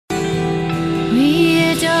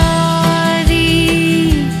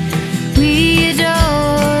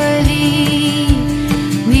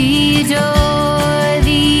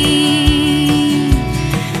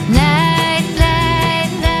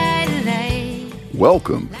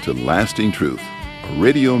Welcome to Lasting Truth, a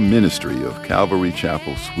radio ministry of Calvary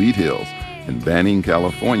Chapel, Sweet Hills in Banning,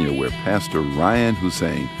 California, where Pastor Ryan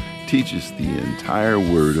Hussein teaches the entire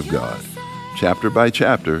Word of God, chapter by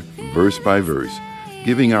chapter, verse by verse,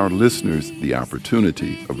 giving our listeners the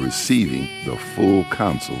opportunity of receiving the full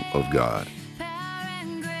counsel of God.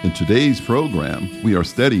 In today's program, we are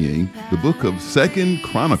studying the book of 2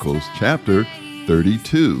 Chronicles, chapter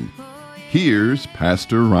 32. Here's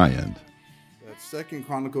Pastor Ryan. That's 2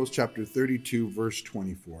 Chronicles, chapter 32, verse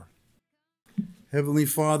 24. Heavenly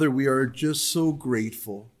Father, we are just so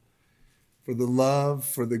grateful for the love,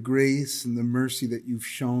 for the grace, and the mercy that you've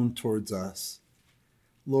shown towards us.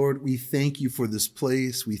 Lord, we thank you for this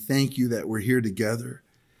place. We thank you that we're here together.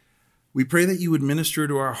 We pray that you would minister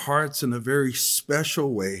to our hearts in a very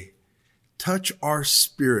special way. Touch our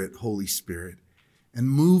spirit, Holy Spirit, and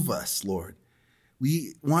move us, Lord.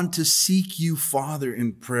 We want to seek you, Father,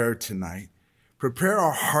 in prayer tonight. Prepare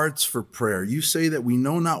our hearts for prayer. You say that we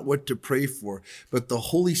know not what to pray for, but the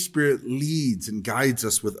Holy Spirit leads and guides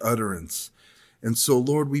us with utterance. And so,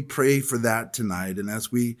 Lord, we pray for that tonight. And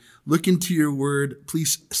as we look into your word,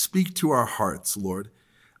 please speak to our hearts, Lord.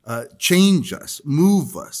 Change us,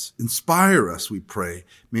 move us, inspire us, we pray.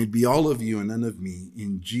 May it be all of you and none of me.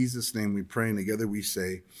 In Jesus' name we pray, and together we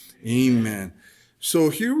say, Amen. So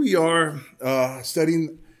here we are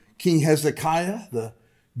studying King Hezekiah, the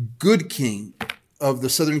good king of the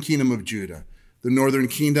southern kingdom of Judah. The northern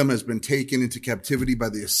kingdom has been taken into captivity by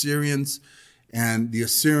the Assyrians, and the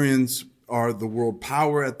Assyrians are the world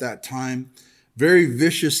power at that time. Very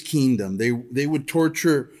vicious kingdom. They would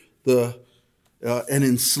torture and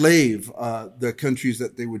enslave the countries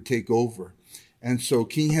that they would take over. And so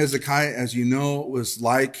King Hezekiah, as you know, was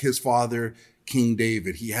like his father, King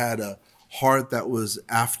David. He had a heart that was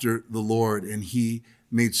after the Lord, and he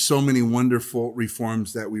made so many wonderful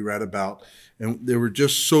reforms that we read about, and they were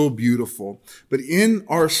just so beautiful. But in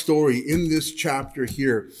our story, in this chapter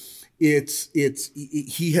here, he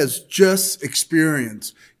has just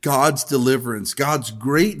experienced God's deliverance, God's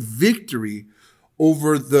great victory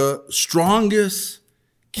over the strongest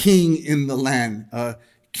king in the land.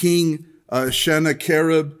 King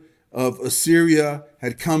Sennacherib of Assyria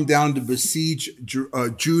had come down to besiege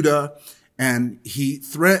Judah, and he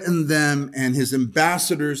threatened them, and his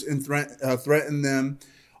ambassadors threatened them.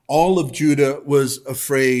 All of Judah was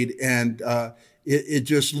afraid, and it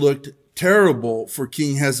just looked terrible for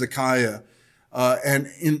King Hezekiah.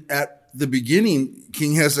 At the beginning,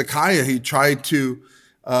 King Hezekiah, he tried to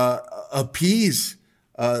appease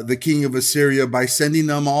the king of Assyria by sending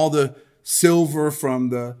them all the silver from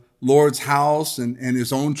the Lord's house and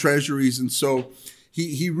his own treasuries. And so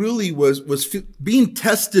he really was being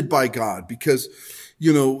tested by God because,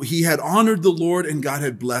 you know, he had honored the Lord and God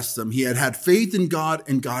had blessed them. He had faith in God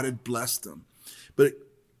and God had blessed them. But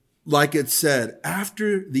like it said,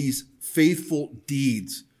 after these faithful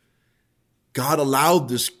deeds, God allowed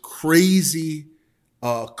this crazy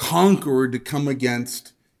conqueror to come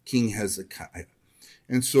against King Hezekiah.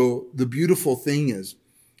 And so the beautiful thing is,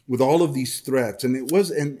 with all of these threats, and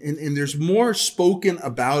there's more spoken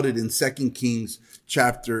about it in 2 Kings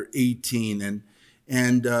chapter 18,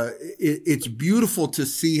 and it's beautiful to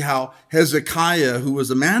see how Hezekiah, who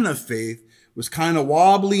was a man of faith, was kind of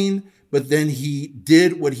wobbling, but then he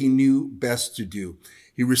did what he knew best to do.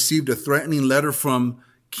 He received a threatening letter from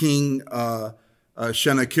King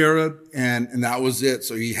Sennacherib, and that was it.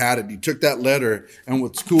 So he had it. He took that letter, and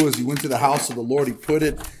what's cool is he went to the house of the Lord. He put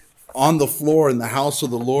it on the floor in the house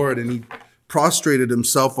of the Lord, and he prostrated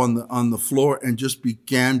himself on the floor and just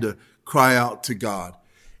began to cry out to God.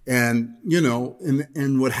 And you know,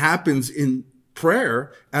 and what happens in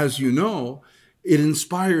prayer, as you know, it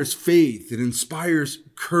inspires faith. It inspires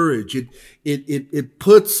courage. It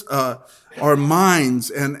puts our minds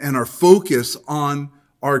and our focus on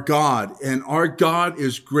our God. And our God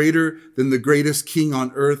is greater than the greatest king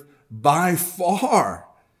on earth by far.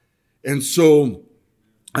 And so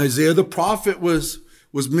Isaiah the prophet was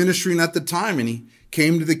ministering at the time, and he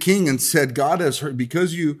came to the king and said, God has heard,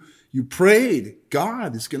 because you prayed,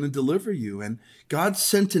 God is going to deliver you. And God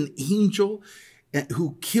sent an angel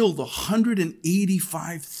who killed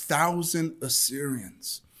 185,000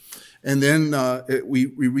 Assyrians. And then we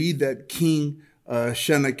read that King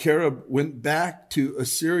Sennacherib went back to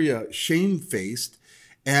Assyria shamefaced,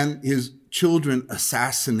 and his children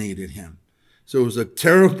assassinated him. So it was a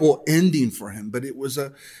terrible ending for him, but it was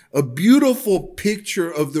a beautiful picture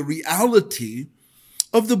of the reality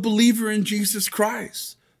of the believer in Jesus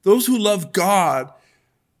Christ. Those who love God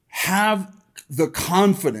have the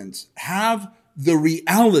confidence, have the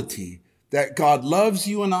reality that God loves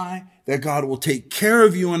you and I, that God will take care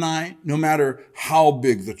of you and I, no matter how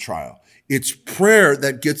big the trial. It's prayer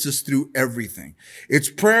that gets us through everything. It's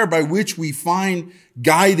prayer by which we find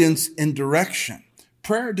guidance and direction.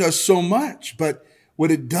 Prayer does so much, but what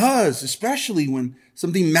it does, especially when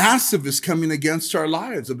something massive is coming against our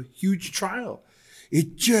lives, a huge trial,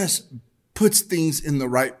 it just puts things in the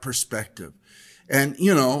right perspective. And,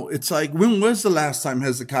 it's like, when was the last time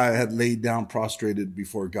Hezekiah had laid down prostrated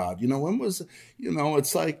before God? When was,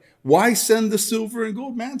 it's like, why send the silver and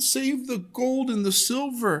gold? Man, save the gold and the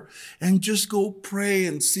silver and just go pray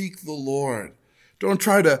and seek the Lord. Don't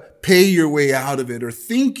try to pay your way out of it or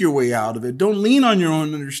think your way out of it. Don't lean on your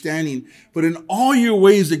own understanding, but in all your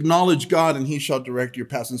ways acknowledge God and he shall direct your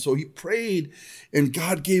paths. And so he prayed and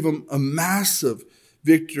God gave him a massive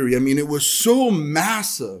victory. I mean, it was so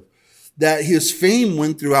massive that his fame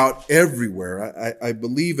went throughout everywhere. I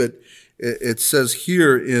believe it says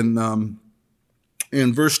here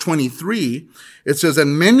in verse 23, it says,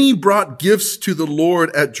 and many brought gifts to the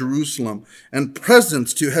Lord at Jerusalem and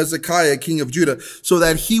presents to Hezekiah, king of Judah, so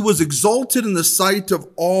that he was exalted in the sight of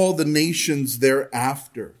all the nations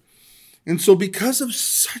thereafter. And so because of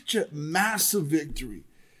such a massive victory,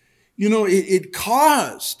 it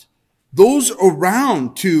caused those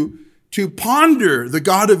around to ponder the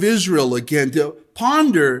God of Israel again, to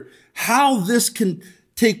ponder how this can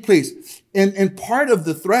take place. And part of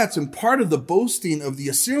the threats and part of the boasting of the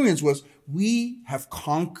Assyrians was, we have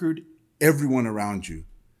conquered everyone around you.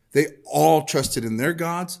 They all trusted in their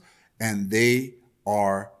gods and they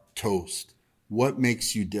are toast. What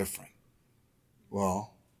makes you different?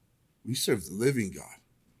 Well, we serve the living God.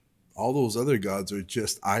 All those other gods are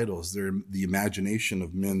just idols. They're the imagination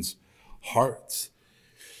of men's hearts.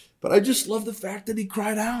 But I just love the fact that he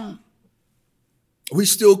cried out. We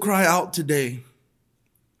still cry out today.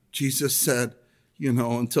 Jesus said,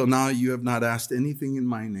 until now you have not asked anything in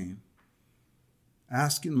my name.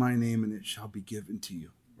 Ask in my name and it shall be given to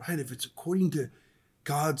you. Right? If it's according to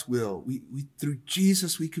God's will, we through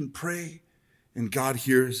Jesus we can pray and God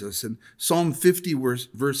hears us. In Psalm 50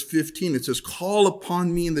 verse 15, it says, call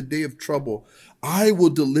upon me in the day of trouble. I will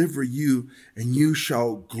deliver you and you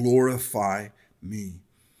shall glorify me.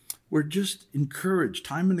 We're just encouraged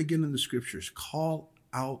time and again in the scriptures, call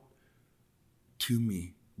out to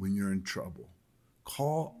me when you're in trouble.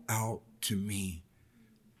 Call out to me.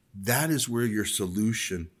 That is where your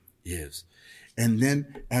solution is. And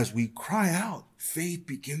then as we cry out, faith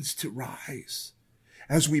begins to rise.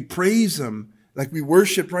 As we praise him, like we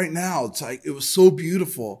worship right now, it's like, it was so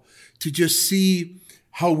beautiful to just see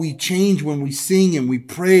how we change when we sing and we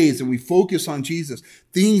praise and we focus on Jesus.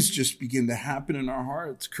 Things just begin to happen in our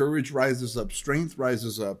hearts. Courage rises up, strength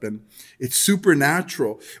rises up, and it's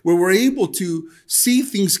supernatural, where we're able to see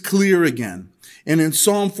things clear again. And in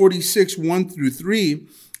Psalm 46, 1-3,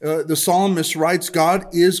 the psalmist writes,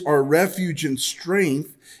 God is our refuge and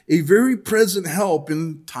strength, a very present help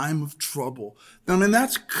in time of trouble. I mean,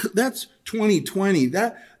 that's 2020.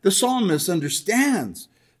 That the psalmist understands.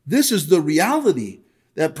 This is the reality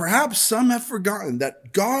that perhaps some have forgotten,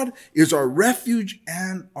 that God is our refuge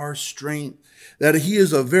and our strength, that he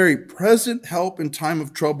is a very present help in time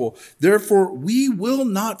of trouble. Therefore, we will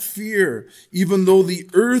not fear, even though the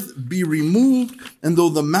earth be removed and though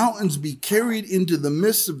the mountains be carried into the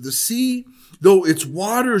midst of the sea, though its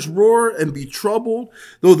waters roar and be troubled,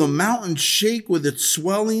 though the mountains shake with its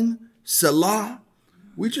swelling, Selah.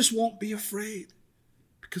 We just won't be afraid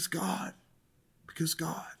because God.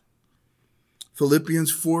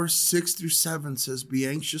 Philippians 4, 6-7 says, be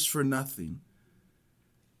anxious for nothing.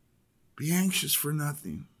 Be anxious for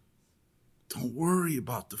nothing. Don't worry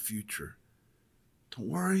about the future. Don't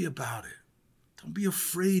worry about it. Don't be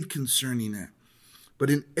afraid concerning it. But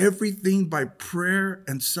in everything by prayer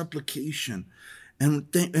and supplication and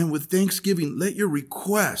with thanksgiving, let your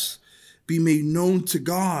requests be made known to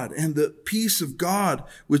God, and the peace of God,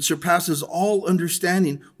 which surpasses all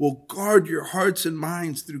understanding, will guard your hearts and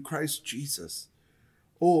minds through Christ Jesus.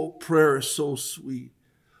 Oh, prayer is so sweet.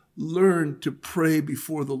 Learn to pray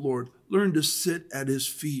before the Lord. Learn to sit at his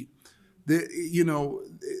feet. There's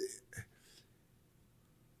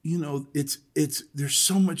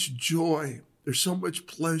so much joy. There's so much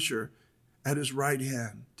pleasure at his right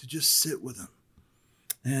hand to just sit with him.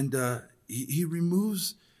 And he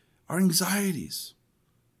removes our anxieties.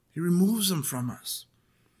 He removes them from us.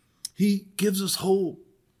 He gives us hope.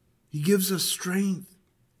 He gives us strength.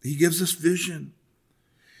 He gives us vision.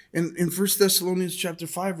 In 1 Thessalonians chapter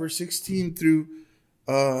 5, verse 16 through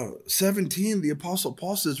 17, the Apostle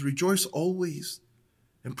Paul says, rejoice always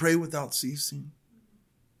and pray without ceasing.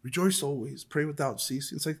 Rejoice always, pray without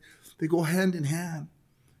ceasing. It's like they go hand in hand.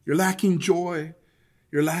 You're lacking joy.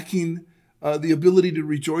 You're lacking the ability to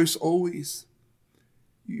rejoice always.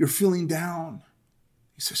 You're feeling down.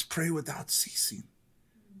 He says, pray without ceasing.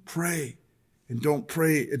 Pray. And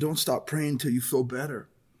don't stop praying until you feel better.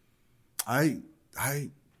 Every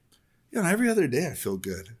other day I feel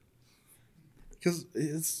good.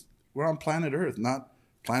 Because we're on planet Earth, not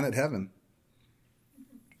planet heaven.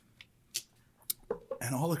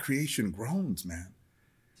 And all of creation groans, man.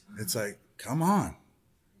 It's like, come on,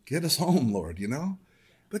 get us home, Lord,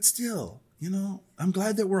 But still, I'm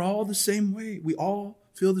glad that we're all the same way. We all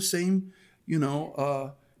feel the same,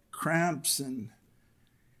 cramps and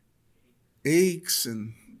aches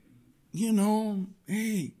and,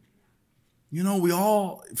 hey, we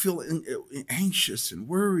all feel anxious and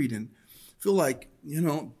worried and feel like,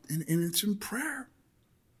 and it's in prayer.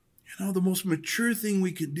 The most mature thing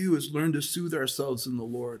we can do is learn to soothe ourselves in the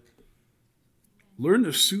Lord. Learn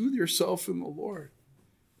to soothe yourself in the Lord,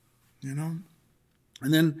 And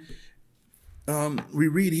then we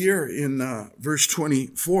read here in verse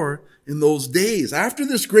 24, in those days, after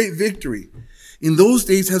this great victory, in those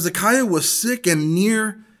days Hezekiah was sick and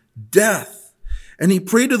near death. And he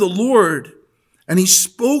prayed to the Lord, and he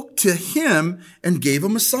spoke to him and gave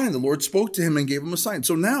him a sign. The Lord spoke to him and gave him a sign.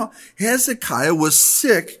 So now Hezekiah was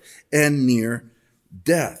sick and near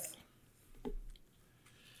death.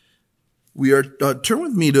 We are turn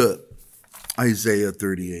with me to Isaiah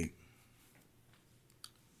 38.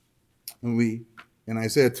 And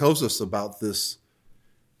Isaiah tells us about this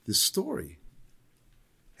story.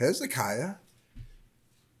 Hezekiah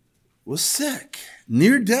was sick,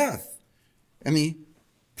 near death, and he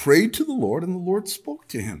prayed to the Lord, and the Lord spoke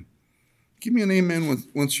to him. Give me an amen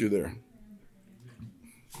once you're there.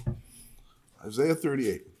 Isaiah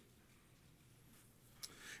 38.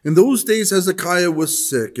 In those days, Hezekiah was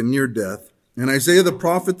sick and near death, and Isaiah the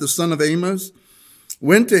prophet, the son of Amos,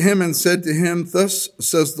 went to him and said to him, thus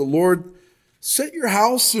says the Lord, set your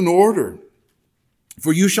house in order,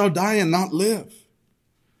 for you shall die and not live.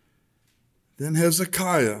 Then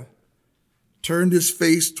Hezekiah turned his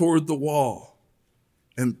face toward the wall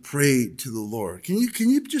and prayed to the Lord. Can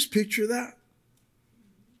you just picture that?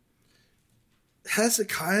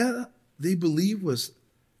 Hezekiah, they believe, was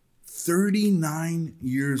 39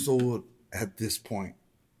 years old at this point,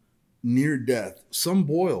 near death, some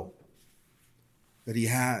boil that he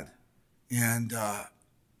had. And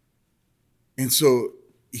so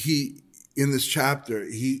he, in this chapter,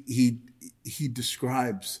 he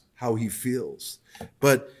describes how he feels.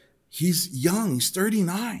 But he's young, he's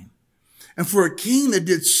 39. And for a king that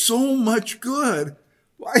did so much good,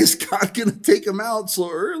 why is God going to take him out so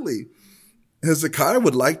early? Hezekiah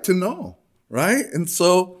would like to know, right? And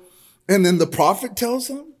then the prophet tells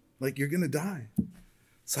him, like, you're going to die.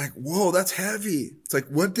 It's like, whoa, that's heavy. It's like,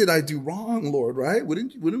 what did I do wrong, Lord, right?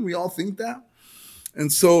 Wouldn't we all think that?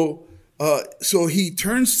 And so he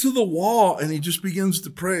turns to the wall and he just begins to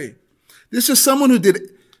pray. This is someone who did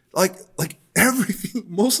like everything,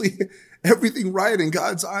 mostly everything right in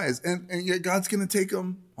God's eyes. And yet God's going to take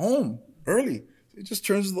him home early. He just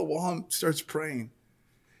turns to the wall and starts praying.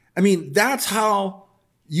 I mean, that's how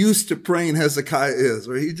used to praying Hezekiah is,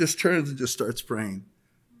 where he just turns and just starts praying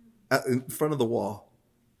in front of the wall.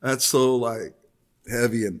 That's so like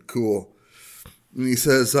heavy and cool. And he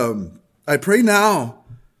says, I pray now.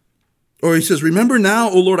 Or he says, remember now,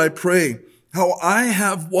 O Lord, I pray, how I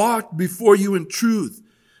have walked before you in truth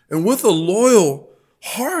and with a loyal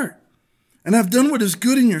heart, and have done what is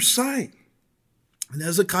good in your sight. And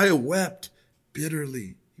Hezekiah wept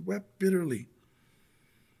bitterly. He wept bitterly.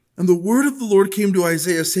 And the word of the Lord came to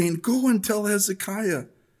Isaiah, saying, go and tell Hezekiah,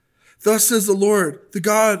 thus says the Lord, the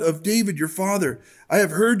God of David, your father, I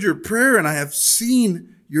have heard your prayer and I have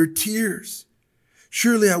seen your tears.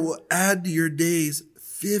 Surely I will add to your days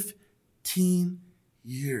 15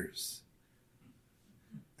 years.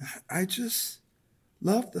 I just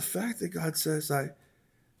love the fact that God says,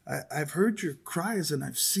 I've heard your cries and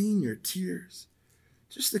I've seen your tears.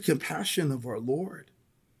 Just the compassion of our Lord,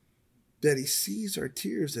 that he sees our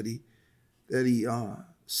tears, that he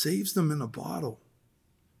saves them in a bottle,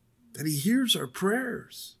 that he hears our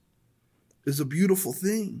prayers, is a beautiful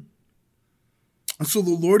thing. And so the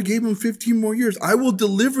Lord gave him 15 more years. I will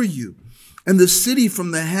deliver you and the city from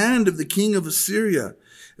the hand of the king of Assyria,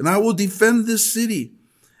 and I will defend this city.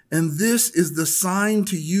 And this is the sign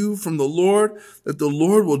to you from the Lord, that the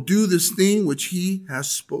Lord will do this thing which he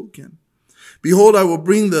has spoken. Behold, I will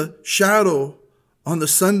bring the shadow on the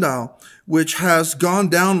sundial, which has gone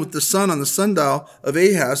down with the sun on the sundial of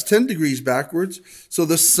Ahaz 10 degrees backwards. So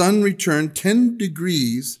the sun returned 10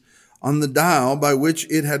 degrees on the dial by which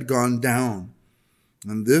it had gone down.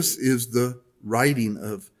 And this is the writing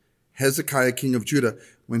of Hezekiah, king of Judah,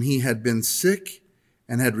 when he had been sick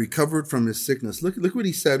and had recovered from his sickness. Look what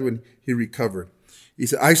he said when he recovered. He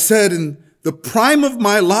said, I said, in the prime of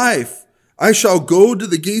my life, I shall go to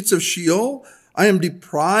the gates of Sheol. I am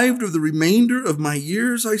deprived of the remainder of my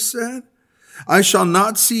years, I said. I shall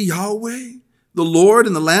not see Yahweh, the Lord,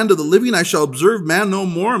 in the land of the living. I shall observe man no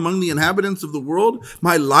more among the inhabitants of the world.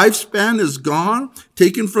 My lifespan is gone,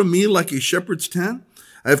 taken from me like a shepherd's tent.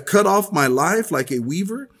 I have cut off my life like a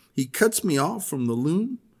weaver. He cuts me off from the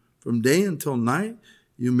loom. From day until night,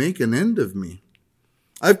 you make an end of me.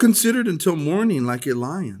 I've considered until morning like a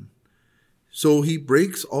lion. So he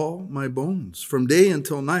breaks all my bones. From day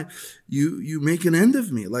until night, you make an end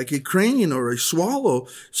of me like a crane or a swallow.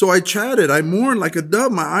 So I chatted, I mourned like a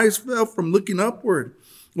dove. My eyes fell from looking upward.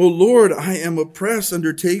 O Lord, I am oppressed.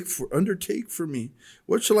 Undertake for me.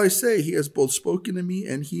 What shall I say? He has both spoken to me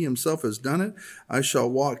and he himself has done it. I shall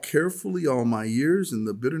walk carefully all my years in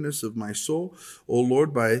the bitterness of my soul. O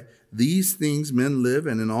Lord, by these things men live,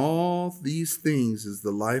 and in all these things is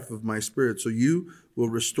the life of my spirit. So you will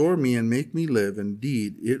restore me and make me live.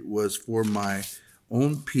 Indeed, it was for my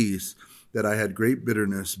own peace that I had great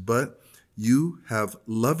bitterness, but you have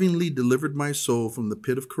lovingly delivered my soul from the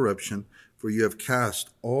pit of corruption, for you have cast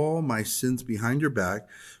all my sins behind your back.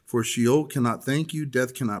 For Sheol cannot thank you,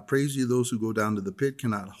 death cannot praise you, those who go down to the pit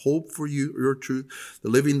cannot hope for you, your truth. The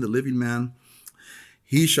living man,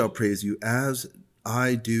 he shall praise you as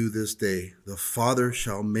I do this day. The Father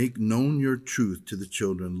shall make known your truth to the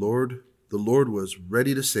children. Lord, the Lord was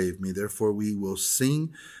ready to save me. Therefore we will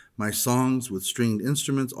sing my songs with stringed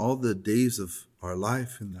instruments all the days of our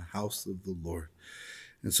life in the house of the Lord.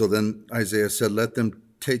 And so then Isaiah said, let them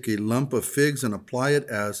take a lump of figs and apply it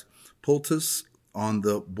as poultice on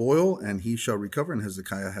the boil, and he shall recover. And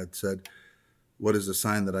Hezekiah had said, what is the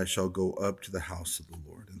sign that I shall go up to the house of the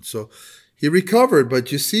Lord? And so he recovered.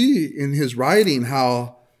 But you see in his writing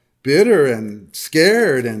how bitter and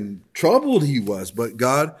scared and troubled he was. But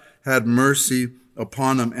God had mercy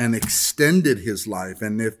upon him and extended his life.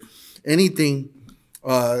 And if anything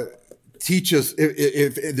teaches,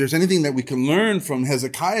 if there's anything that we can learn from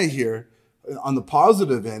Hezekiah here on the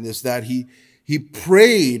positive end, is that he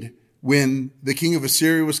prayed when the king of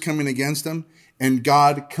Assyria was coming against him, and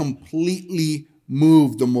God completely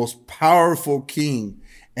moved the most powerful king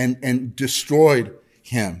and destroyed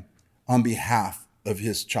him on behalf of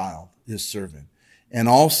his child, his servant. And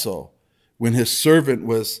also, when his servant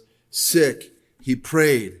was sick, he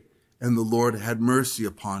prayed, and the Lord had mercy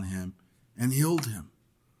upon him and healed him.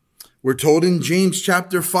 We're told in James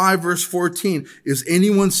chapter 5, verse 14, is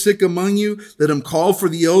anyone sick among you? Let him call for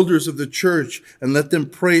the elders of the church and let them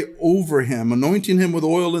pray over him, anointing him with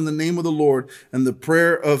oil in the name of the Lord. And the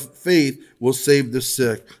prayer of faith will save the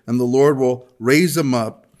sick, and the Lord will raise him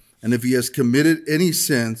up. And if he has committed any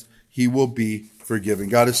sins, he will be forgiven.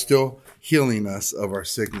 God is still healing us of our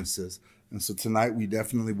sicknesses. And so tonight we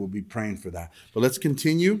definitely will be praying for that. But let's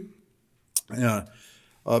continue.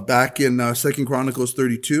 Back in 2 Chronicles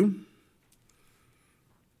 32.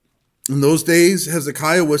 In those days,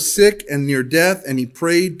 Hezekiah was sick and near death, and he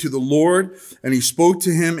prayed to the Lord, and he spoke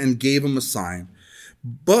to him and gave him a sign.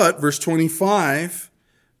 But, verse 25,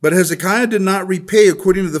 but Hezekiah did not repay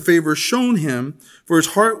according to the favor shown him, for his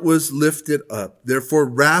heart was lifted up. Therefore,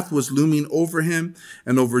 wrath was looming over him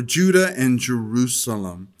and over Judah and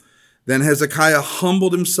Jerusalem. Then Hezekiah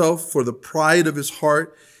humbled himself for the pride of his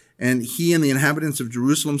heart, and he and the inhabitants of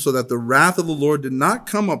Jerusalem, so that the wrath of the Lord did not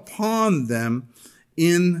come upon them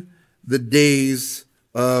in the days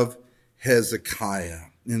of Hezekiah.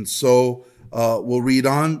 And so we'll read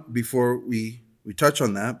on before we touch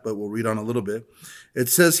on that, but we'll read on a little bit. It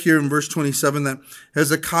says here in verse 27 that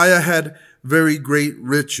Hezekiah had very great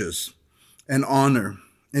riches and honor,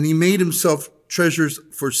 and he made himself treasures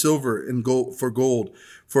for silver and gold,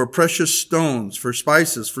 for precious stones, for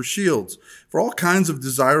spices, for shields, for all kinds of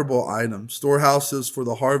desirable items, storehouses for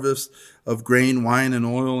the harvest of grain, wine, and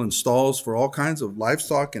oil, and stalls for all kinds of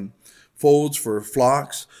livestock, and folds for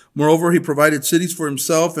flocks. Moreover, he provided cities for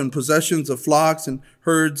himself and possessions of flocks and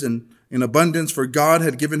herds and in abundance, for God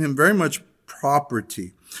had given him very much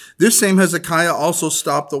property. This same Hezekiah also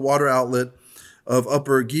stopped the water outlet of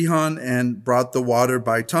Upper Gihon and brought the water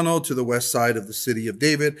by tunnel to the west side of the city of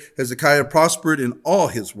David. Hezekiah prospered in all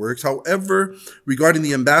his works. However, regarding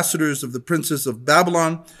the ambassadors of the princes of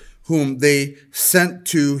Babylon, whom they sent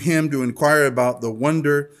to him to inquire about the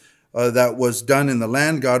wonder that was done in the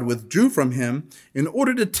land, God withdrew from him in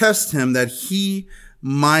order to test him, that he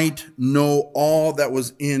might know all that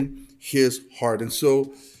was in his heart. And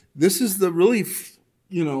so this is the really,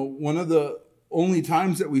 one of the only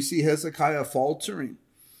times that we see Hezekiah faltering.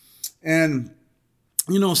 And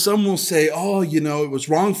some will say, oh, it was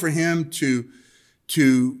wrong for him to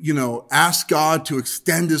ask God to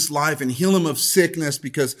extend his life and heal him of sickness,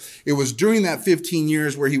 because it was during that 15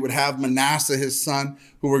 years where he would have Manasseh, his son,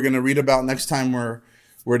 who we're going to read about next time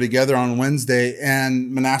we're together on Wednesday.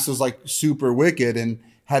 And Manasseh's like super wicked. And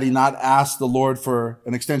had he not asked the Lord for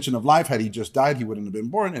an extension of life, had he just died, he wouldn't have been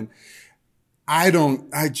born. And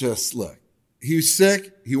look, he was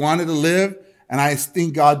sick. He wanted to live. And I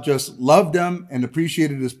think God just loved him and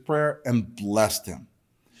appreciated his prayer and blessed him.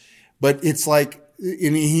 But it's like,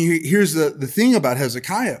 and here's the thing about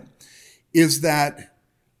Hezekiah, is that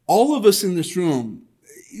all of us in this room,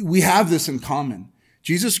 we have this in common.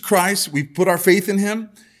 Jesus Christ, we put our faith in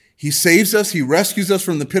him. He saves us. He rescues us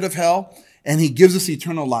from the pit of hell, and he gives us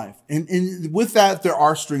eternal life. And with that, there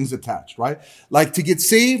are strings attached, right? Like, to get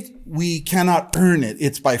saved, we cannot earn it.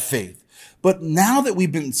 It's by faith. But now that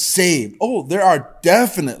we've been saved, there are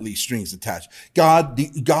definitely strings attached.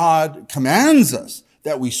 God commands us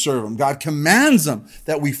that we serve him. God commands them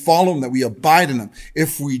that we follow him, that we abide in him.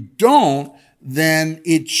 If we don't, then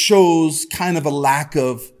it shows kind of a lack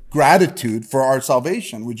of gratitude for our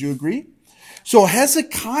salvation. Would you agree? So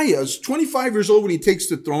Hezekiah is 25 years old when he takes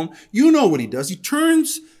the throne. You know what he does. He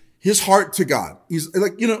turns his heart to God. He's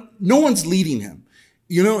like, no one's leading him.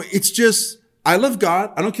 It's just, I love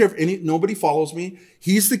God. I don't care if nobody follows me.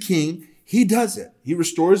 He's the king. He does it. He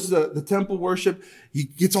restores the temple worship. He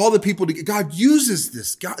gets all the people to get. God uses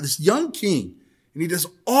this young king, and he does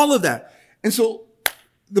all of that. And so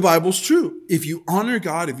the Bible's true. If you honor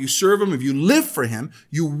God, if you serve him, if you live for him,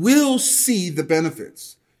 you will see the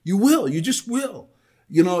benefits. You will. You just will.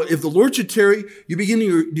 If the Lord should tarry, you begin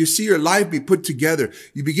to see your life be put together.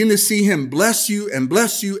 You begin to see him bless you and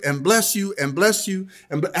bless you and bless you and bless you.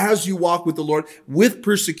 And as you walk with the Lord, with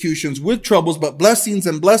persecutions, with troubles, but blessings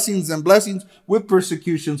and blessings and blessings, with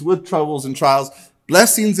persecutions, with troubles and trials,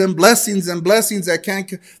 blessings and blessings and blessings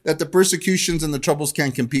that the persecutions and the troubles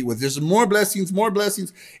can't compete with. There's more blessings, more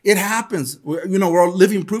blessings. It happens. We're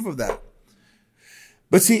living proof of that.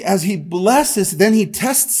 But see, as he blesses, then he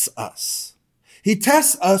tests us. He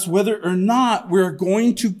tests us whether or not we're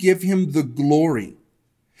going to give him the glory.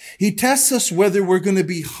 He tests us whether we're going to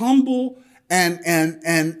be humble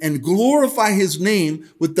and glorify his name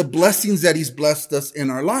with the blessings that he's blessed us in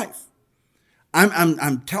our life.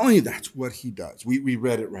 I'm telling you, that's what he does. We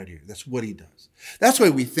read it right here. That's what he does. That's why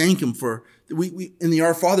we thank him for, we in the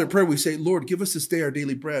Our Father prayer, we say, Lord, give us this day our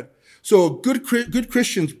daily bread. So good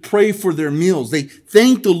Christians pray for their meals. They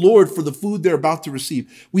thank the Lord for the food they're about to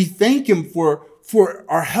receive. We thank him for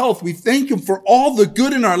our health. We thank him for all the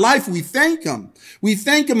good in our life. We thank him. We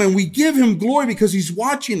thank him and we give him glory because he's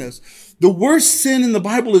watching us. The worst sin in the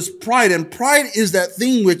Bible is pride. And pride is that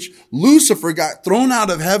thing which Lucifer got thrown out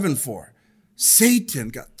of heaven for. Satan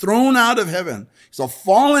got thrown out of heaven. He's a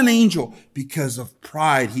fallen angel because of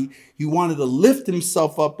pride. He wanted to lift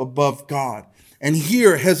himself up above God. And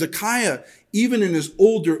here, Hezekiah, even in his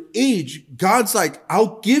older age, God's like,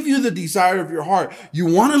 I'll give you the desire of your heart.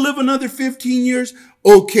 You want to live another 15 years?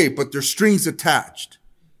 Okay, but there's strings attached.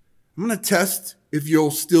 I'm going to test if you'll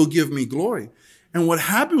still give me glory. And what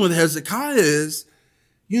happened with Hezekiah is,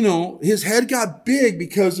 his head got big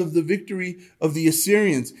because of the victory of the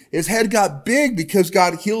Assyrians. His head got big because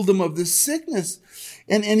God healed him of this sickness.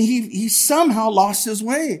 And he somehow lost his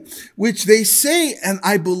way, which they say, and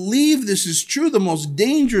I believe this is true, the most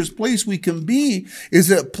dangerous place we can be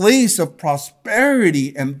is a place of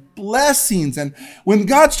prosperity and blessings. And when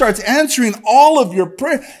God starts answering all of your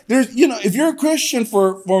prayer, if you're a Christian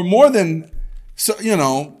for more than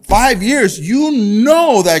 5 years,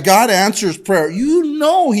 that God answers prayer.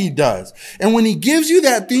 He does. And when he gives you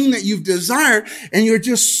that thing that you've desired and you're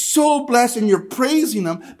just so blessed and you're praising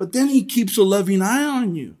him, but then he keeps a loving eye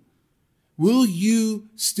on you. Will you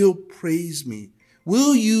still praise me?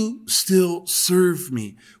 Will you still serve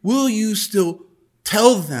me? Will you still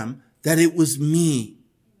tell them that it was me?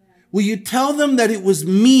 Will you tell them that it was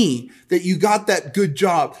me that you got that good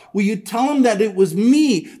job? Will you tell them that it was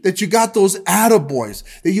me that you got those attaboys,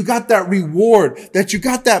 that you got that reward, that you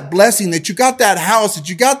got that blessing, that you got that house, that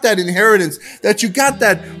you got that inheritance, that you got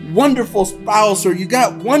that wonderful spouse, or you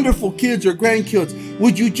got wonderful kids or grandkids?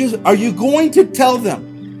 Are you going to tell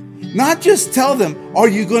them? Not just tell them, are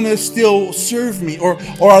you going to still serve me? Or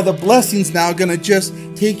are the blessings now going to just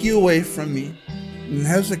take you away from me? And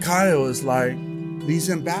Hezekiah was like,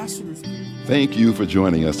 these ambassadors. Thank you for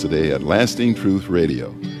joining us today at Lasting Truth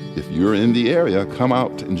Radio. If you're in the area, come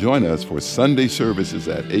out and join us for Sunday services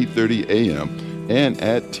at 8:30 a.m. and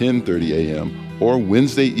at 10:30 a.m. or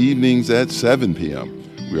Wednesday evenings at 7 p.m.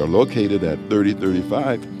 We are located at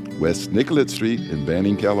 3035 West Nicollet Street in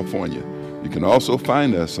Banning, California. You can also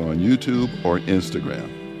find us on YouTube or Instagram.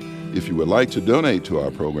 If you would like to donate to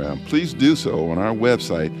our program, please do so on our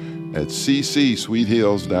website at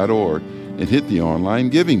ccsweethills.org and hit the online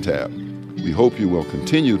giving tab. We hope you will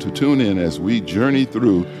continue to tune in as we journey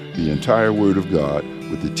through the entire Word of God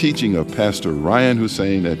with the teaching of Pastor Ryan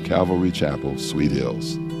Hussein at Calvary Chapel, Sweet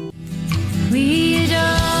Hills. We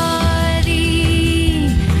adore